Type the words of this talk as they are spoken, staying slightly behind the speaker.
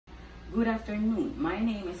Good afternoon. My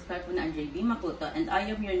name is JB Makuta and I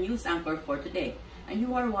am your news anchor for today. And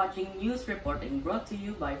you are watching News Reporting brought to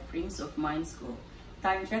you by Frames of Mind School.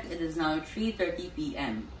 Time check, it is now 3:30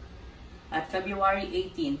 p.m. at February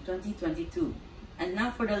 18, 2022. And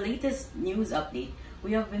now for the latest news update,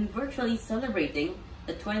 we have been virtually celebrating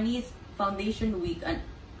the 20th Foundation Week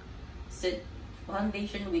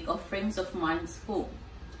of Frames of Mind School.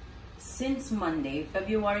 Since Monday,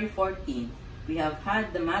 February 14th, we have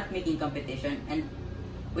had the math making competition and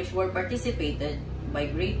which were participated by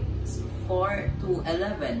grades 4 to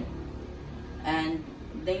 11, and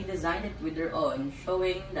they designed it with their own,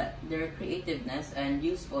 showing that their creativeness and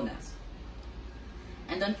usefulness.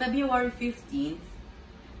 And on February 15th,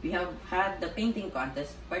 we have had the painting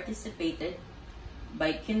contest participated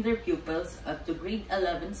by kinder pupils up to grade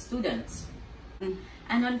 11 students.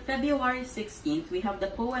 And on February 16th, we have the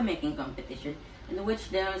poem making competition in which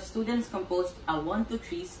the students composed a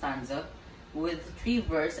 1-2-3 stanza with 3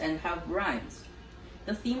 verses and have rhymes.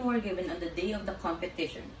 The theme were given on the day of the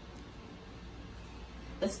competition.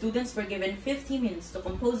 The students were given 50 minutes to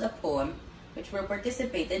compose a poem which were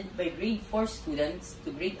participated by grade 4 students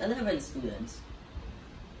to grade 11 students.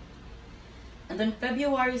 And on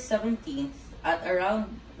February 17th, at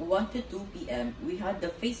around 1 to 2 p.m., we had the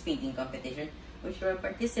face painting competition which were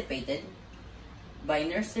participated by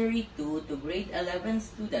nursery 2 to grade 11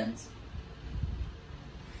 students.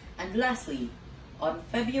 And lastly, on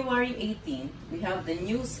February 18th, we have the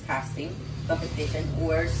Newscasting competition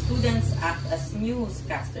where students act as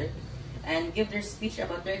newscaster and give their speech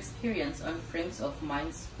about their experience on Frames of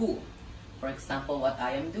Mind School. For example, what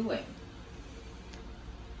I am doing.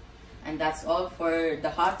 And that's all for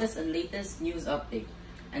the hottest and latest news update.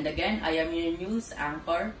 And again, I am your news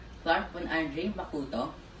anchor, Clark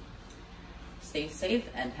Makuto. Stay safe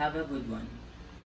and have a good one.